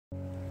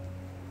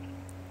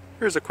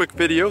Here's a quick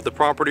video of the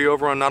property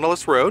over on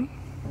Nautilus Road.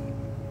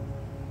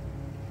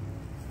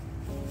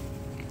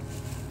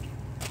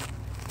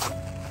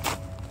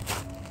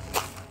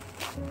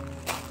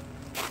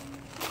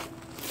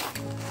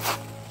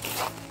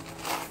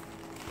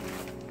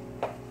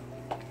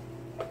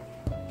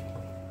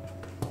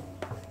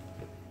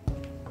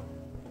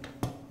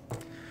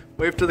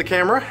 Wave to the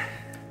camera.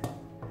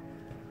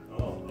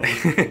 Oh,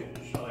 okay.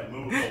 Shall I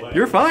move away?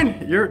 You're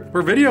fine.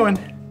 We're videoing.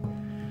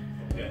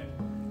 Okay.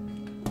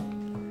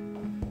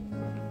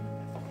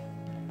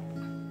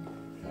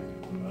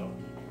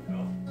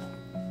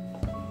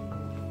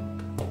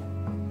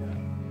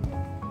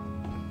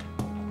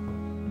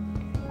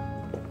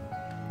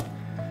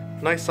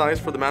 Nice size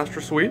for the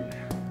master suite.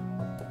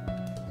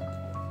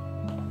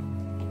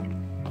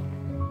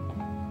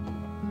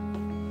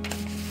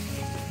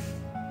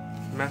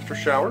 Master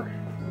shower.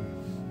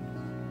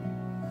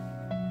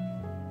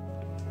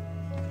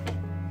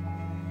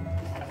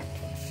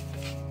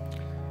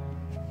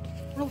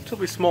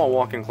 Relatively small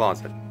walk-in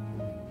closet.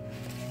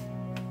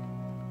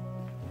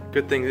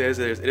 Good thing is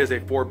it is a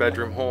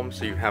 4-bedroom home,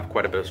 so you have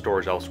quite a bit of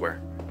storage elsewhere.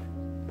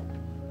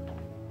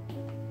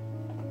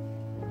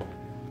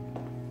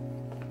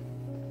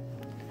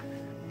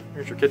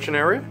 Here's your kitchen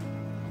area.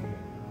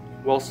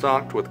 Well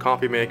stocked with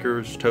coffee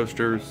makers,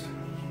 toasters,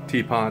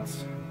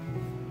 teapots.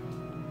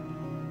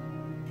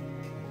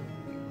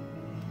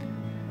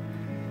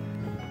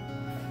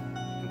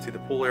 See the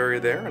pool area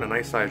there and a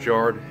nice sized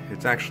yard.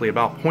 It's actually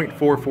about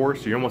 0.44,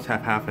 so you almost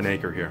have half an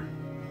acre here.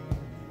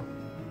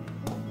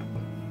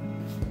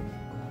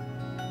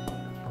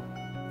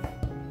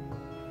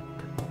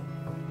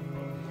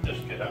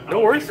 No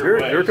worries,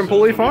 you're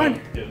completely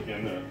fine.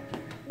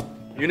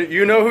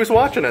 You know who's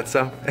watching it,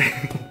 so.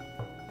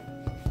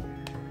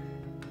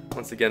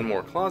 Once again,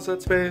 more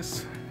closet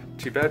space,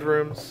 2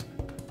 bedrooms,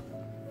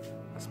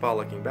 a spa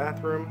looking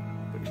bathroom,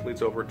 which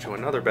leads over to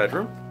another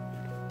bedroom.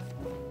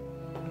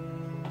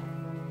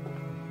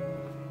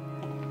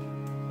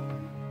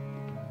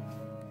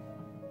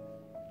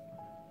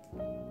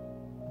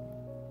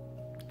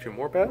 2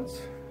 more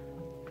beds.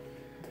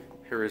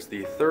 Here is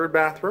the 3rd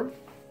bathroom.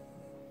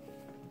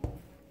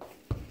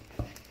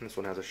 This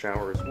one has a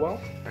shower as well.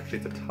 Actually,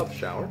 it's a tub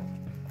shower.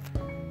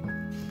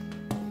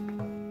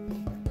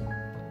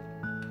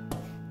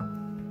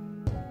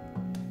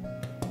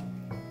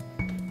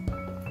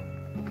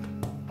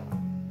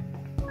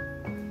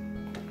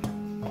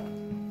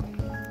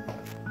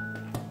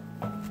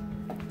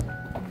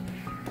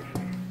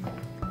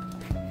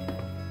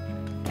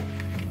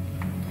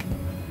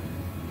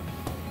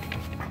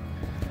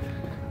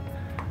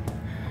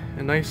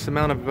 A nice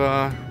amount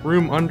of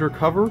room under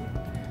cover,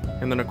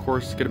 and then of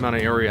course good amount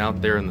of area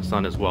out there in the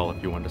sun as well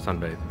if you want to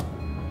sunbathe.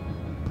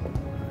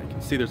 You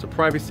can see there's a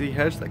privacy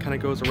hedge that kind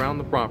of goes around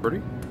the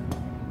property.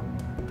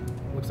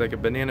 Looks like a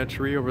banana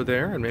tree over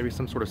there and maybe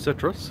some sort of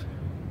citrus.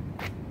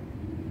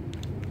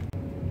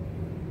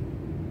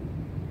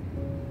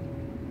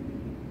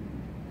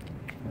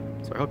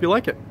 So I hope you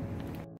like it.